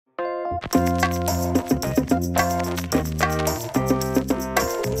Hey,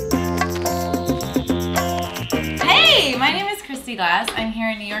 my name is Kristyglass. I'm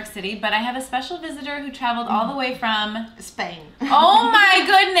here in New York City, but I have a special visitor who traveled all the way from Spain. Oh my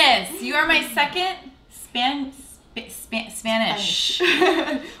goodness! You are my second Spanish.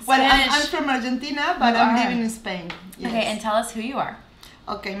 Well, I'm from Argentina, but I'm living in Spain. Yes. Okay, and tell us who you are.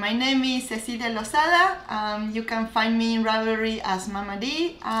 Okay, my name is Cecilia Lozada. You can find me in Ravelry as Mama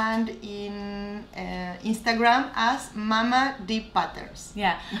D and in Instagram as Mama D Patterns.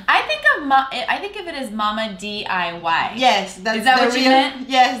 Yeah, I think of it as Mama DIY. Yes, that's is that the what real, you meant?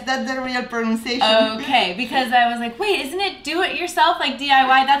 Yes, that's the real pronunciation. Okay, because I was like, wait, isn't it do it yourself like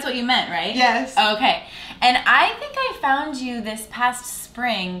DIY? That's what you meant, right? Yes. Okay, and I think I found you this past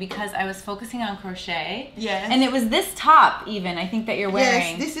spring because I was focusing on crochet. Yes. And it was this top even, I think, that you're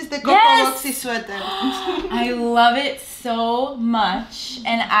wearing. Yes, this is the Coco Boxy sweater. I love it so much.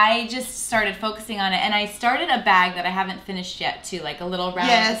 And I just started focusing on it. And I started a bag that I haven't finished yet too, like a little round.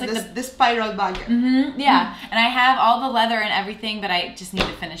 Yes, it's like the spiral bag. Yeah. And I have all the leather and everything, but I just need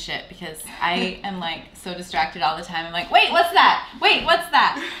to finish it because I am like so distracted all the time. I'm like, wait, what's that? Wait, what's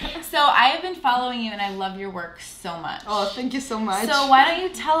that? So I have been following you and I love your work so much. Oh, thank you so much. So why don't you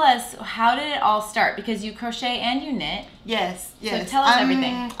tell us, how did it all start? Because you crochet and you knit. Yes, yes. So tell us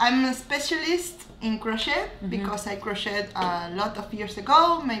everything. I'm a specialist in crochet because I crocheted a lot of years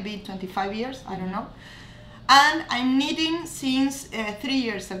ago, maybe 25 years, I don't know. And I'm knitting since 3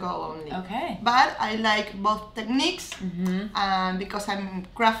 years ago only. Okay. But I like both techniques, and because I'm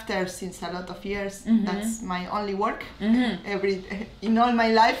crafter since a lot of years, that's my only work in all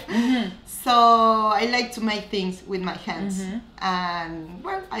my life. So I like to make things with my hands. And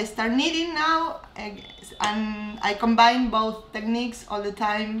well, I start knitting now, and I combine both techniques all the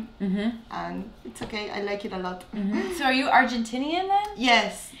time, and it's okay. I like it a lot. So are you Argentinian then?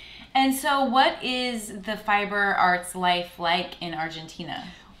 Yes. And so what is the fiber arts life like in Argentina?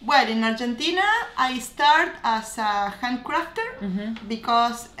 Well, in Argentina, I start as a handcrafter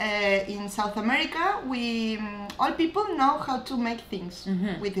because in South America, all people know how to make things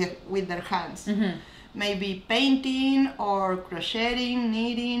with their hands. Maybe painting or crocheting,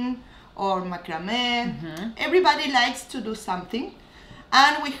 knitting or macrame. Everybody likes to do something.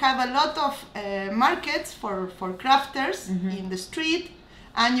 And we have a lot of markets for crafters in the street.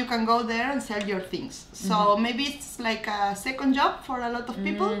 And you can go there and sell your things. So maybe it's like a second job for a lot of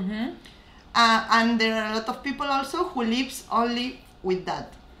people. And there are a lot of people also who lives only with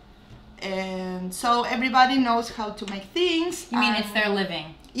that. And so everybody knows how to make things. You mean it's their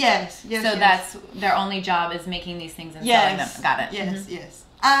living? Yes, yes. So that's their only job is making these things and selling them. Got it. Yes, yes.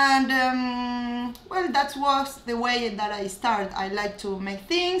 And well, that was the way that I started. I like to make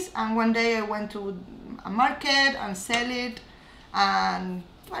things, and one day I went to a market and sell it. And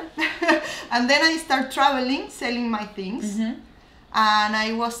well, and then I start traveling, selling my things. And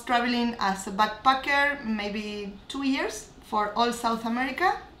I was traveling as a backpacker maybe 2 years for all South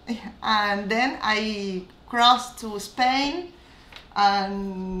America. And then I crossed to Spain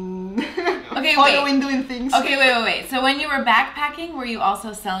and doing things. Okay, wait. So when you were backpacking, were you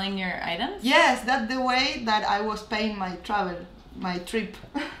also selling your items? Yes, that's the way that I was paying my trip.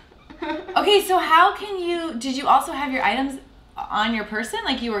 Okay, so how can you, did you also have your items on your person,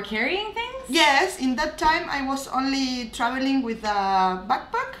 like you were carrying things? Yes, in that time I was only traveling with a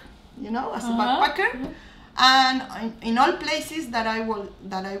backpack, you know, as a backpacker. And in all places that I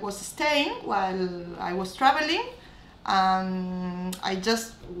was staying while I was traveling, I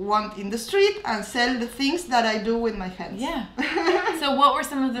just went in the street and sell the things that I do with my hands. Yeah. So what were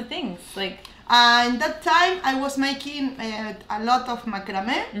some of the things? Like, in that time I was making a lot of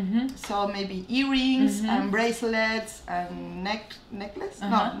macrame, so maybe earrings and bracelets and necklace.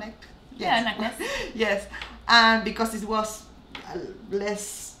 No, neck. Yes. Yeah, necklace. Yes, and because it was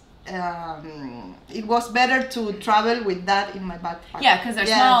less, it was better to travel with that in my backpack. Yeah, because they're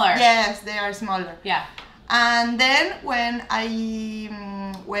smaller. Yes, they are smaller. Yeah. And then when I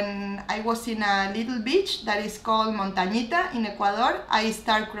was in a little beach that is called Montañita in Ecuador, I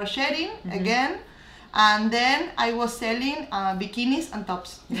started crocheting again, and then I was selling bikinis and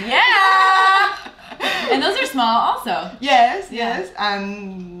tops. Yeah! And those are small also. Yes, yes,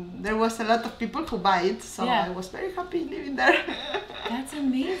 and there was a lot of people who buy it, so I was very happy living there. That's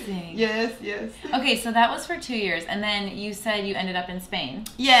amazing. Yes, yes. Okay, so that was for 2 years, and then you said you ended up in Spain.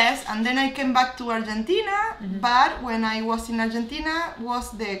 Yes, and then I came back to Argentina, but when I was in Argentina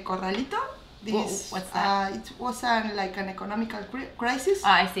was the Corralito. What's that? It was like an economical crisis.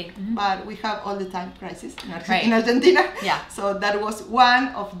 I see. But we have all the time crisis in Argentina. Yeah. So that was one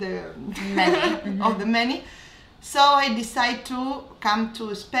of the many. of the many. So I decided to come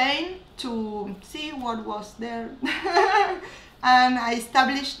to Spain to see what was there. And I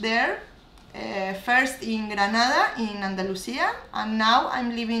established there, first in Granada, in Andalusia, and now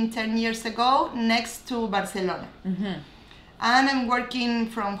I'm living 10 years ago next to Barcelona. And I'm working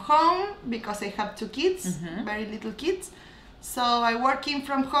from home because I have 2 kids, very little kids. So I'm working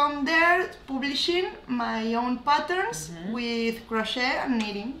from home there, publishing my own patterns with crochet and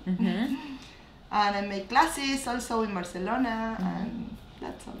knitting. And I make classes also in Barcelona, and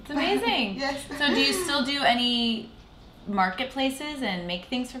that's all. It's amazing. Yes. So do you still do any marketplaces and make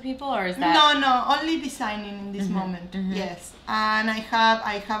things for people, or is that? No, only designing in this moment. Yes, and I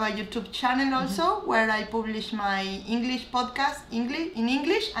have a YouTube channel also where I publish my English podcast in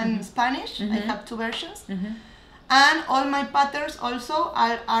English and in Spanish. I have 2 versions, and all my patterns also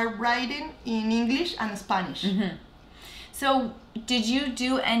are writing in English and Spanish. So did you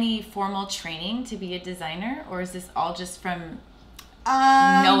do any formal training to be a designer, or is this all just from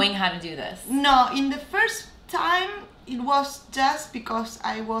knowing how to do this? No, in the first time it was just because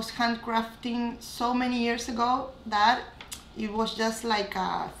I was handcrafting so many years ago that it was just like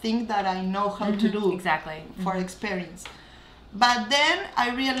a thing that I know how to do. Exactly. For experience. But then I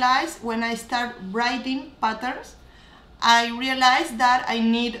realized when I start writing patterns, I realized that I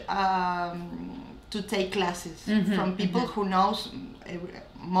need to take classes from people who knows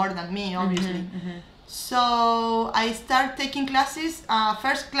more than me, obviously. So I start taking classes.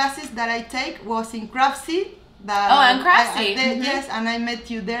 First classes that I take was in Craftsy. On Craftsy. Yes, and I met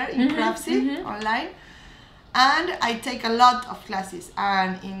you there in Craftsy online. And I take a lot of classes.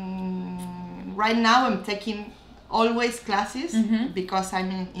 And right now I'm taking always classes because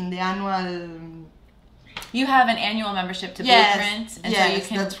I'm in the annual. You have an annual membership to Blueprint, and so you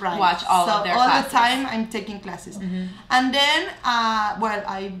can watch all of their classes. So all the time I'm taking classes. And then,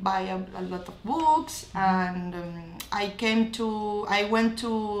 I buy a lot of books, and I went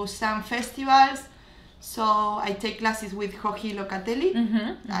to some festivals, so I take classes with Joji Locatelli,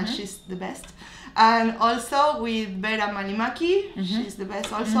 and she's the best. And also with Vera Malimaki, she's the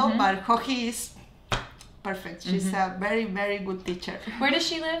best also, but Joji is perfect. She's a very, very good teacher. Where does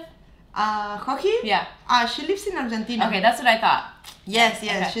she live? Joji? Yeah. She lives in Argentina. Okay, that's what I thought. Yes,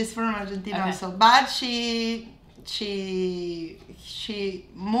 okay. She's from Argentina also. But she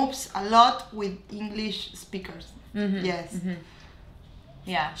moves a lot with English speakers. Yes.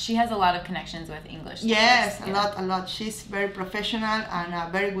 Yeah, she has a lot of connections with English speakers. Yes, a lot. She's very professional and a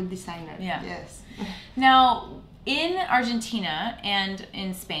very good designer. Yeah. Yes. Now, in Argentina and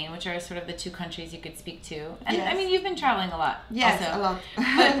in Spain, which are sort of the 2 countries you could speak to, and I mean, you've been traveling a lot. Yes, also. a lot.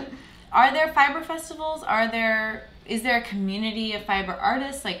 But are there fiber festivals? Is there a community of fiber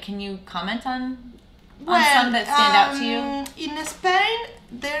artists? Like, can you comment on some that stand out to you? In Spain,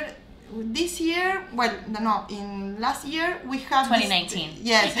 this year, in last year we have 2019.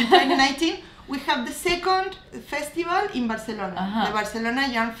 Yes, in 2019 we have the second festival in Barcelona, the Barcelona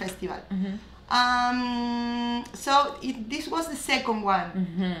Yarn Festival. So this was the second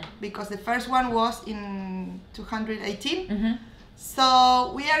one because the first one was in 2018.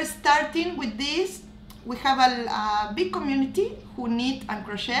 So we are starting with this. We have a big community who knit and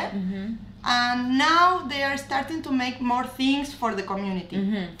crochet, and now they are starting to make more things for the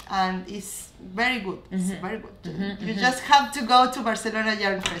community, and it's very good. It's very good. You just have to go to Barcelona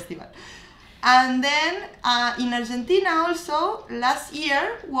Yarn Festival. And then in Argentina also, last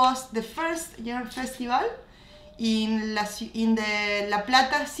year was the first yarn festival in the La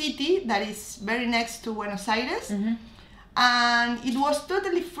Plata city that is very next to Buenos Aires. And it was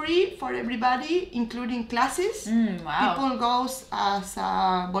totally free for everybody, including classes. Wow. People goes as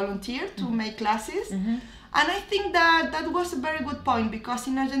a volunteer to make classes. And I think that was a very good point because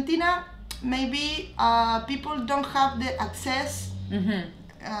in Argentina, maybe people don't have the access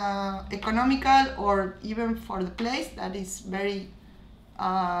economical or even for the place that is very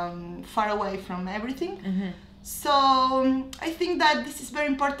far away from everything. So I think that this is very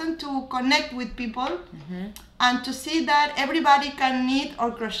important to connect with people and to see that everybody can knit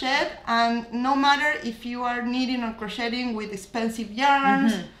or crochet, and no matter if you are knitting or crocheting with expensive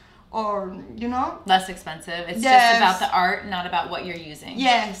yarns or, less expensive. It's just about the art, not about what you're using.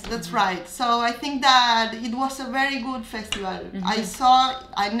 Yes, that's right. So I think that it was a very good festival.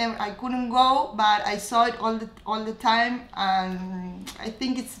 I couldn't go, but I saw it all the time, and I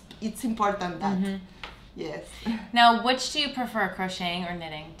think it's important that. Yes. Now, which do you prefer, crocheting or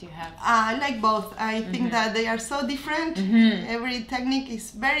knitting? Do you have? I like both. I think that they are so different. Every technique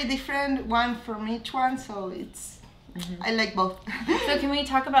is very different, one from each one. So it's. I like both. So can we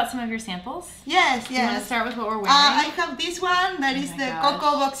talk about some of your samples? Yes. Do you want to start with what we're wearing? I have this one that is the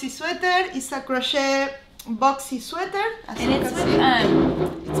Coco Boxy Sweater. It's a crochet boxy sweater. As And you it's can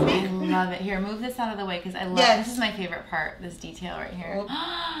with, see. It's I big. love it. Here, move this out of the way because I love, Yes. this is my favorite part, this detail right here.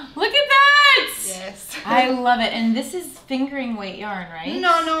 Oh. Look at that! Yes. I love it. And this is fingering weight yarn, right?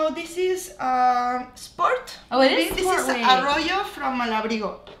 No, this is sport. Oh, it is Maybe. sport This is weight. Arroyo from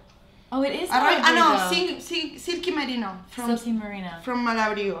Malabrigo. Oh, it is Arroyo, Malabrigo. no, Silky Merino from Silky Merino. from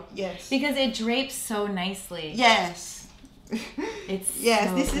Malabrigo. Yes. Because it drapes so nicely. Yes. It's Yes,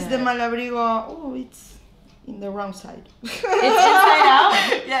 so this is the good. Malabrigo. Oh, it's in the wrong side. It's inside out?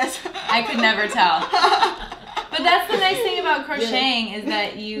 Yes. I could never tell. But that's the nice thing about crocheting is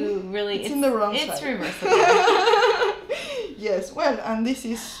that you really... It's in the wrong It's side. reversible. Yes, well, and this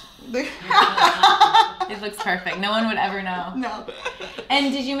is the... It looks perfect. No one would ever know. No.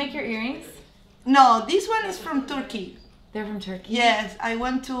 And did you make your earrings? No, this one is from Turkey. They're from Turkey? Yes, I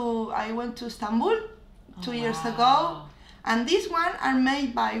went to Istanbul 2 years wow. ago, and this one are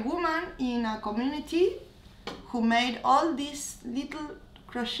made by women in a community who made all these little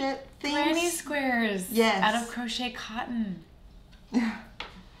crochet things. Granny squares. Yes. Out of crochet cotton.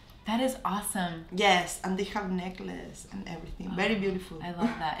 That is awesome. Yes, and they have necklace and everything. Very beautiful. I love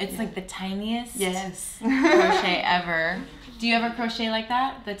that. It's like the tiniest Yes. crochet ever. Do you ever crochet like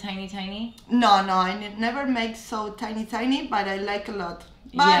that? The tiny? No, I never make so tiny, but I like a lot.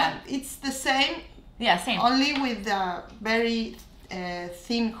 But Yeah. it's the same, Yeah, same. only with a very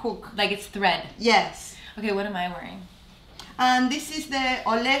thin hook. Like it's thread. Yes. Okay, what am I wearing? And this is the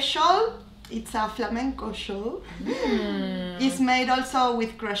Olé shawl. It's a flamenco shawl. It's made also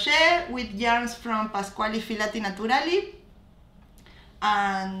with crochet, with yarns from Pasquali Filati Naturali.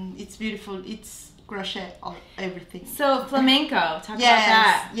 And it's beautiful. It's crochet, everything. So flamenco, talk about Yes,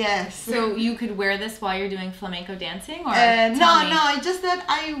 that. yes. So you could wear this while you're doing flamenco dancing, or no. It's just that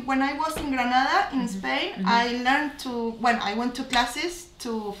when I was in Granada in Spain, I learned I went to classes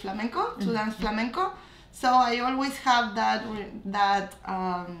to flamenco, to dance flamenco. So I always have that.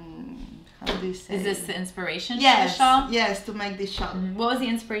 How do you say? Is this the inspiration for Yes, the shawl? yes, to make this shawl. What was the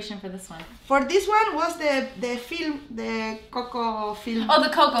inspiration for this one? For this one was the film, the Coco film. Oh, the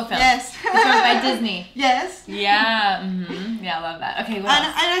Coco film. Yes. It's owned by Disney. Yes. Yeah. Yeah, I love that. Okay, what And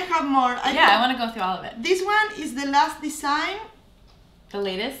else? I have more. I want to go through all of it. This one is the last design. The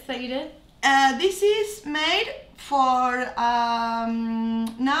latest that you did? This is made for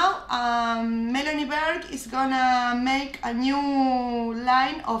now. Melanie Berg is gonna make a new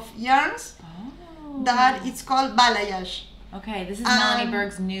line of yarns that it's called balayage. Okay, this is Melanie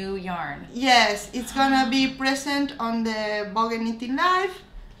Berg's new yarn. Yes, it's gonna be present on the Vogue Knitting Live.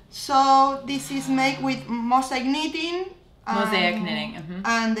 So this is made with mosaic knitting. Mosaic knitting.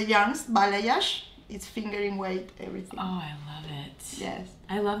 And the yarns, balayage. It's fingering weight, everything. Oh, I love it. Yes.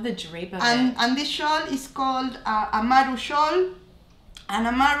 I love the drape of it. And this shawl is called Amaru shawl. And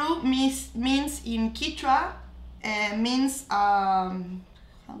Amaru means in Quechua, means, how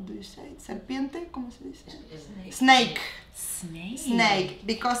do you say it? Serpiente? ¿Cómo se dice? Snake. Snake.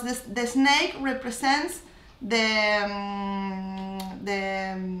 Because the snake represents the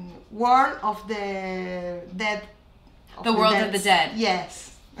world of the dead. The world of the dead. Yes.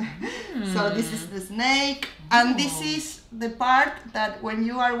 So this is the snake, and this is the part that when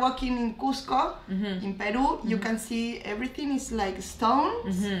you are walking in Cusco, in Peru, you can see everything is like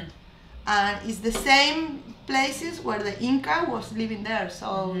stones, and it's the same places where the Inca was living there.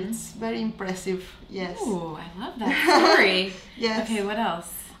 So it's very impressive. Yes. Ooh, I love that story. Yes. Okay, what else?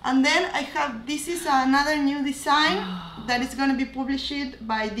 And then I have, this is another new design that is going to be published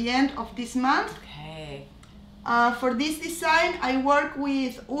by the end of this month. Okay. For this design, I work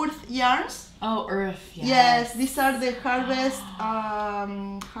with earth yarns. Oh, earth. Yes, these are the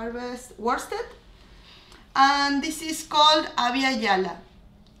harvest worsted, and this is called Avia Yala.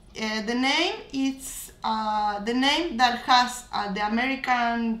 The name is the name that has the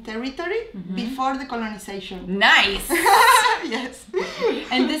American territory before the colonization. Nice. Yes.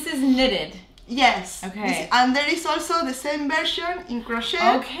 And this is knitted. Yes. Okay. And there is also the same version in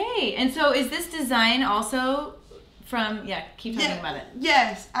crochet. Okay. And so is this design also from, keep talking about it.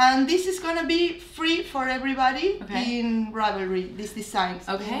 Yes. And this is going to be free for everybody in Ravelry, these designs.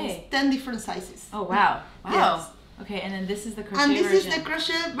 Okay. 10 different sizes. Oh, wow. Wow. Yes. Okay, and then this is the crochet And this version. is the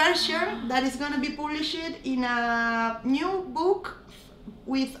crochet version that is going to be published in a new book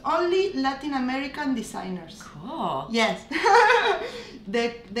with only Latin American designers. Cool. Yes.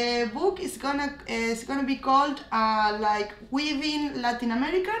 The book is gonna be called like Weaving Latin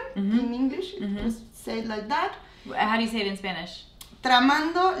American in English. It was said like that. How do you say it in Spanish?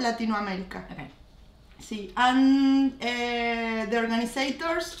 Tramando Latinoamérica. Okay. Sí. And the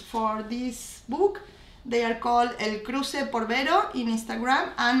organizers for this book, They are called El Cruce por Vero in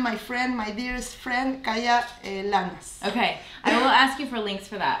Instagram, and my dearest friend, Kaya Lanas. Okay, I will ask you for links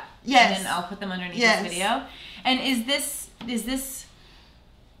for that. Yes. And then I'll put them underneath this video. And is this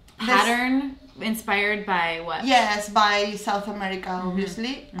pattern inspired by what? Yes, by South America,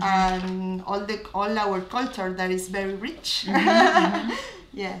 obviously, and all our culture that is very rich.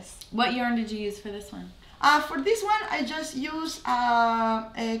 Yes. What yarn did you use for this one? For this one, I just use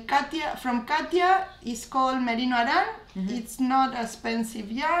Katia from Katia. It's called Merino Aran. It's not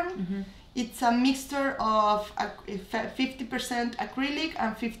expensive yarn. It's a mixture of 50% acrylic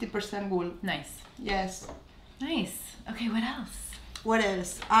and 50% wool. Nice. Yes. Nice. Okay, what else? What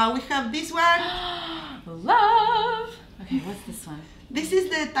else? We have this one. Love. Okay, what's this one? This is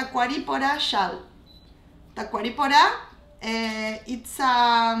the Tacuaripora shawl. Tacuaripora.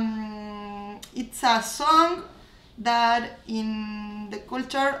 It's a song that in the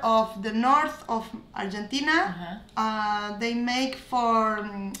culture of the north of Argentina, they make for,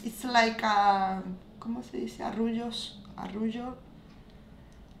 it's like ¿cómo se dice? Arrullo.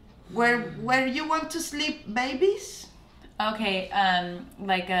 Where you want to sleep babies. Okay,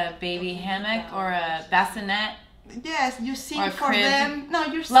 like a baby hammock or a bassinet. Yes, you sing for crib. them. No,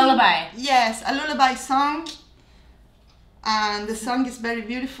 you sing. Lullaby. Yes, a lullaby song. And the song is very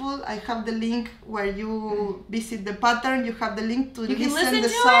beautiful. I have the link where you visit the pattern. You have the link to listen to the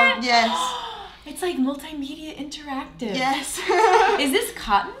song. it? Yes. It's like multimedia interactive. Yes. Is this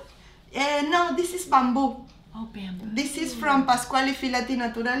cotton? No, this is bamboo. Oh, bamboo. This is from Pasquali Filati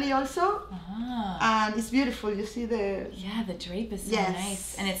Naturali also. And it's beautiful. You see the... Yeah, the drape is so Yes.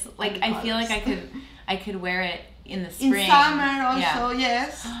 nice. And it's like, I feel like I could wear it in the spring. In summer also,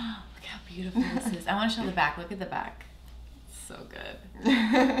 yes. Look how beautiful this is. I want to show the back. Look at the back. It's so good.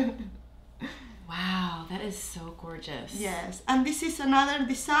 Wow, that is so gorgeous. Yes. And this is another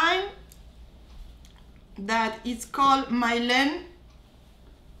design that is called Mailen.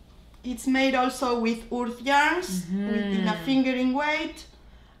 It's made also with earth yarns, in a fingering weight.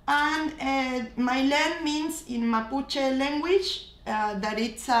 And Mailen means in Mapuche language that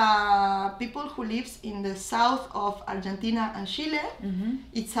it's people who lives in the south of Argentina and Chile.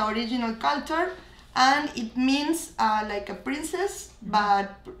 It's our original culture, and it means like a princess, but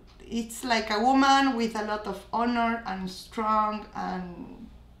it's like a woman with a lot of honor and strong, and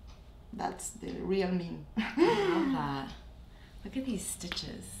that's the real meaning. I love that. Look at these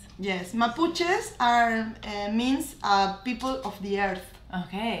stitches. Yes, Mapuches are means people of the earth.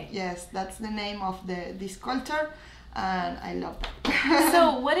 Okay. Yes, that's the name of this culture, and I love that.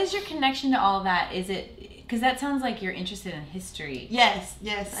 So, what is your connection to all of that? Is it because that sounds like you're interested in history? Yes.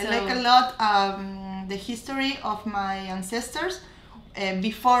 I like a lot the history of my ancestors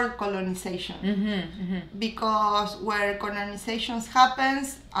before colonization, because where colonizations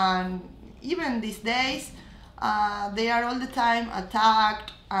happens, and even these days, they are all the time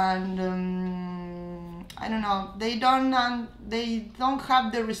attacked, and I don't know. They don't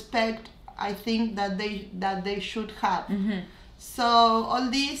have the respect, I think, that they should have. So all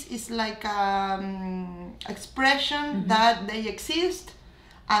this is like expression that they exist,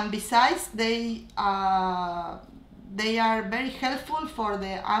 and besides they are very helpful for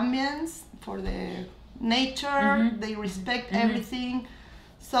the ambience, for the nature. They respect everything.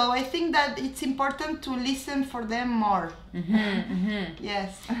 So I think that it's important to listen for them more.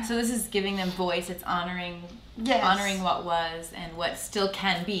 Yes. So this is giving them voice. It's honoring what was and what still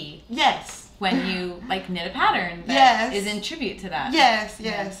can be. Yes. When you like knit a pattern that is in tribute to that.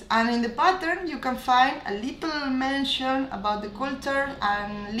 Yes. And in the pattern you can find a little mention about the culture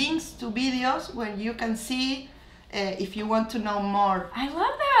and links to videos where you can see if you want to know more. I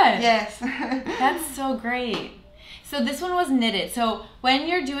love that. Yes. That's so great. So this one was knitted. So when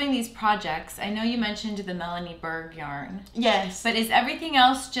you're doing these projects, I know you mentioned the Melanie Berg yarn. Yes. But is everything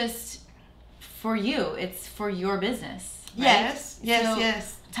else just for you? It's for your business, right?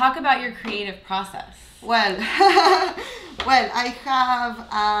 Yes. Talk about your creative process. Well, I have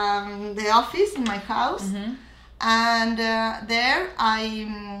the office in my house, and there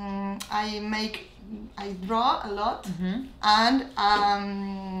I draw a lot, and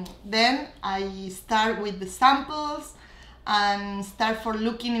then I start with the samples and start for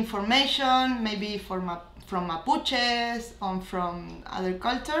looking information, maybe from Mapuches or from other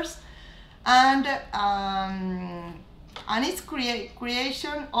cultures, and it's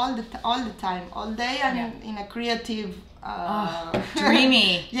creation all the time, all day, and in a creative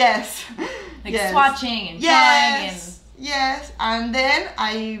dreamy. Yes. Like swatching and drawing and yes, and then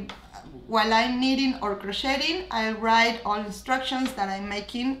while I'm knitting or crocheting, I write all instructions that I'm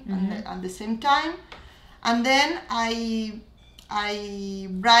making at the same time, and then I I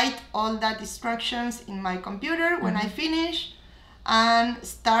write all that instructions in my computer when I finish, and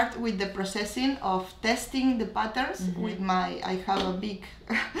start with the processing of testing the patterns with I have a big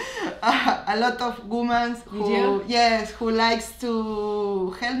a lot of women who likes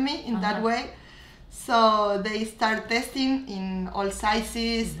to help me in that way. So they start testing in all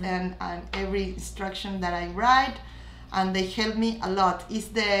sizes and every instruction that I write, and they help me a lot. It's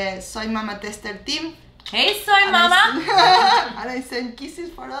the Soy Mama Tester team. Hey, Soy Mama! And I send kisses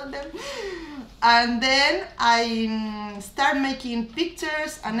for all them. And then I start making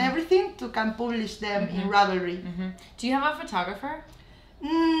pictures and everything to can publish them in Ravelry. Do you have a photographer?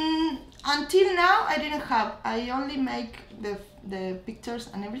 Until now, I didn't have. I only make the pictures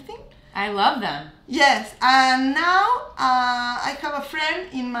and everything. I love them. Yes, and now I have a friend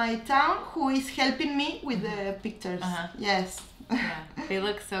in my town who is helping me with the pictures. Yes. Yeah, they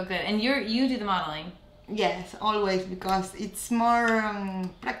look so good. And you do the modeling? Yes, always, because it's more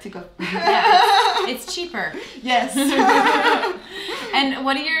practical. Yeah, it's cheaper. Yes. And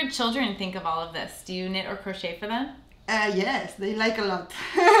what do your children think of all of this? Do you knit or crochet for them? Yes, they like a lot.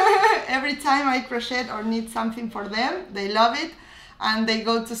 Every time I crochet or knit something for them, they love it. And they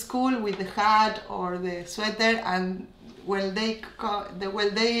go to school with the hat or the sweater, and when they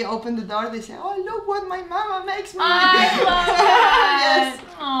open the door, they say, "Oh, look what my mama makes me!" I love that. Yes.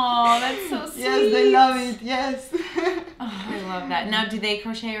 Oh, that's so sweet. Yes, they love it. Yes. Oh, I love that. Now, do they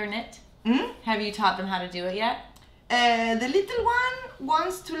crochet or knit? Have you taught them how to do it yet? The little one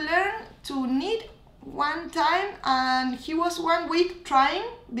wants to learn to knit one time, and he was 1 week trying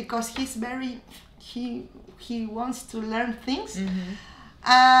because he wants to learn things.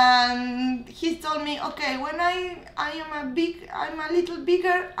 And he told me, okay, when I'm a little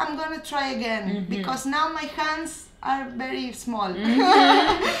bigger, I'm gonna try again, because now my hands are very small.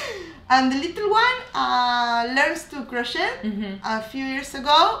 And the little one learns to crochet a few years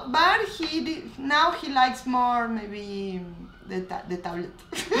ago, but now he likes more maybe the tablet.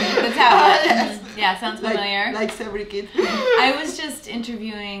 The tablet. Yes. Yeah, sounds familiar. Likes every kid. I was just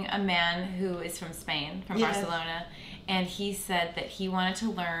interviewing a man who is from Spain, from Barcelona, and he said that he wanted to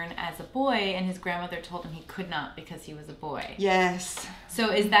learn as a boy, and his grandmother told him he could not because he was a boy. Yes. So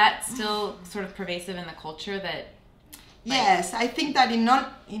is that still sort of pervasive in the culture that? Yes, I think that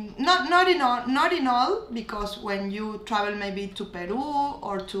not in all, because when you travel maybe to Peru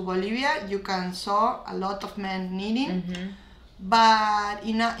or to Bolivia, you can saw a lot of men knitting. But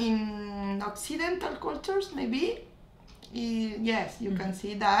in Occidental cultures, maybe, yes, you can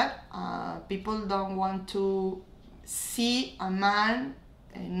see that people don't want to see a man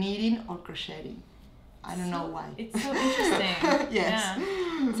knitting or crocheting. I don't know why. It's so interesting. Yes.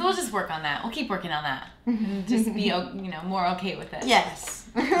 Yeah. So we'll just work on that. We'll keep working on that. And just be, more okay with it. Yes.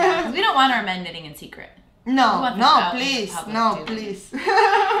 Yeah, 'cause we don't want our men knitting in secret. No, please.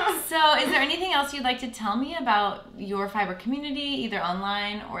 So is there anything else you'd like to tell me about your fiber community, either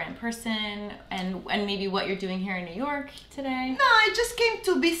online or in person, and maybe what you're doing here in New York today? No, I just came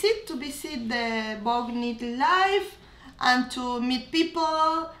to visit the Vogue Knit Live, and to meet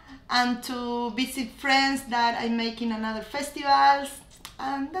people, and to visit friends that I make in another festivals,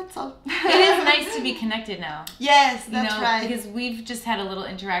 and that's all. It is nice to be connected now. Yes, that's right. Because we've just had a little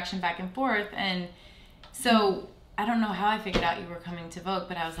interaction back and forth, and so I don't know how I figured out you were coming to Vogue,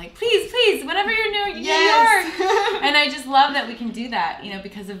 but I was like, please, whenever you're in New York. And I just love that we can do that,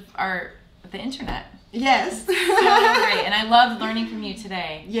 because of the internet. Yes. So great. And I loved learning from you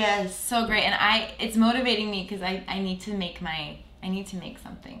today. Yes. So great. And it's motivating me because I need to make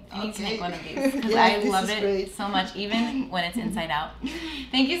something. I need to make one of these because I love it so much, even when it's inside out.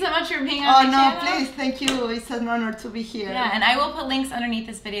 Thank you so much for being on my channel. Please, thank you. It's an honor to be here. Yeah, and I will put links underneath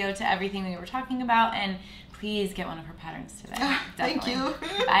this video to everything we were talking about, and please get one of her patterns today. Thank you.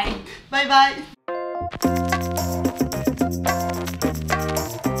 Bye. Bye-bye.